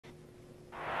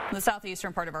The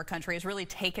southeastern part of our country has really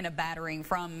taken a battering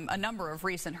from a number of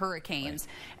recent hurricanes,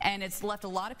 and it's left a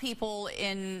lot of people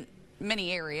in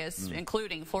many areas,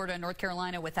 including Florida and North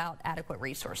Carolina, without adequate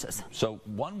resources. So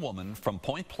one woman from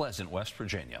Point Pleasant, West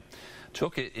Virginia,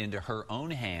 took it into her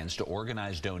own hands to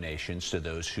organize donations to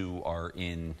those who are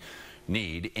in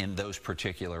need in those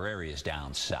particular areas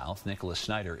down south. Nicholas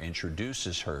Snyder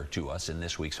introduces her to us in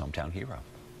this week's Hometown Hero.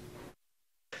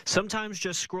 Sometimes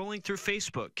just scrolling through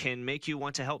Facebook can make you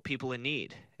want to help people in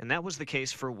need, and that was the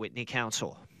case for Whittney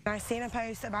Council. I seen a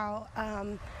post about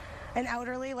an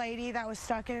elderly lady that was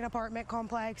stuck in an apartment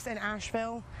complex in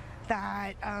Asheville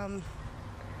that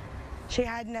she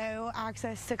had no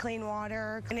access to clean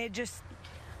water, and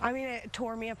it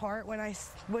tore me apart when I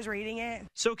was reading it.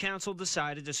 So council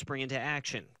decided to spring into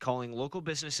action, calling local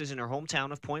businesses in her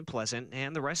hometown of Point Pleasant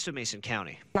and the rest of Mason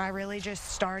County. I really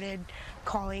just started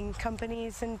calling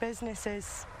companies and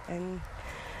businesses and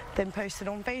then posted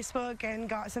on Facebook and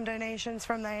got some donations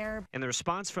from there. And the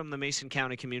response from the Mason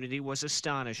County community was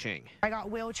astonishing. I got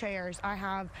wheelchairs, I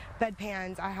have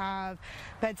bedpans, I have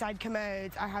bedside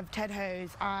commodes, I have Ted hose.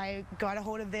 I got a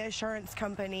hold of the insurance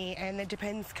company and the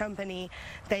Depends company.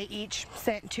 They each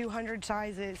sent 200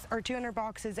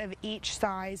 boxes of each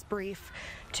size brief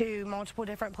to multiple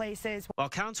different places. While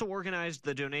council organized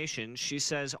the donation, she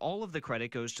says all of the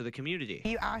credit goes to the community.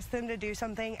 You ask them to do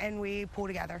something and we pull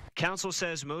together. Council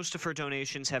says most of her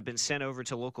donations have been sent over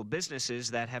to local businesses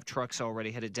that have trucks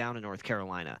already headed down to North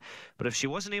Carolina. But if she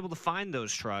wasn't able to find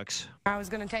those trucks, I was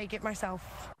going to take it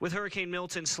myself. With Hurricane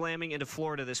Milton slamming into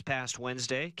Florida this past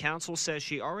Wednesday, council says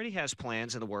she already has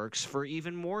plans in the works for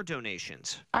even more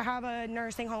donations. I have a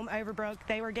nursing home, Overbrook.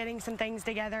 They were getting some things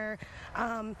together.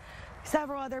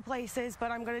 Several other places, but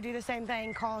I'm going to do the same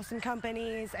thing, call some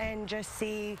companies and just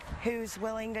see who's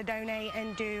willing to donate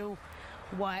and do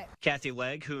what. Kathy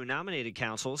Legg, who nominated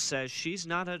council, says she's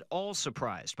not at all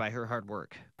surprised by her hard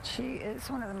work. She is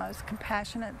one of the most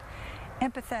compassionate,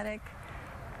 empathetic,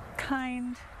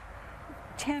 kind,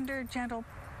 tender, gentle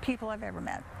people I've ever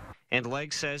met. And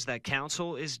Legg says that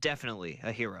council is definitely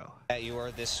a hero. You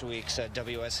are this week's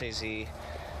WSAZ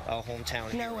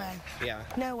hometown No hero. way. Yeah.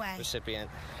 No way. Recipient.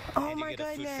 Oh and my you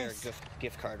get goodness. a food fair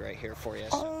gift card right here for you.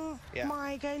 So, oh yeah.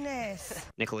 My goodness.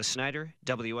 Nicholas Snyder,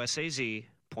 WSAZ,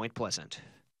 Point Pleasant.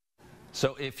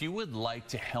 So if you would like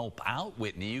to help out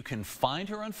Whittney, you can find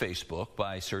her on Facebook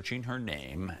by searching her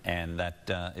name, and that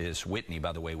is Whittney,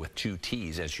 by the way, with 2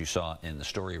 T's, as you saw in the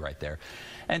story right there.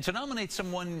 And to nominate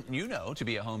someone you know to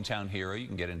be a hometown hero, you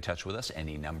can get in touch with us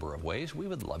any number of ways. We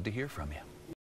would love to hear from you.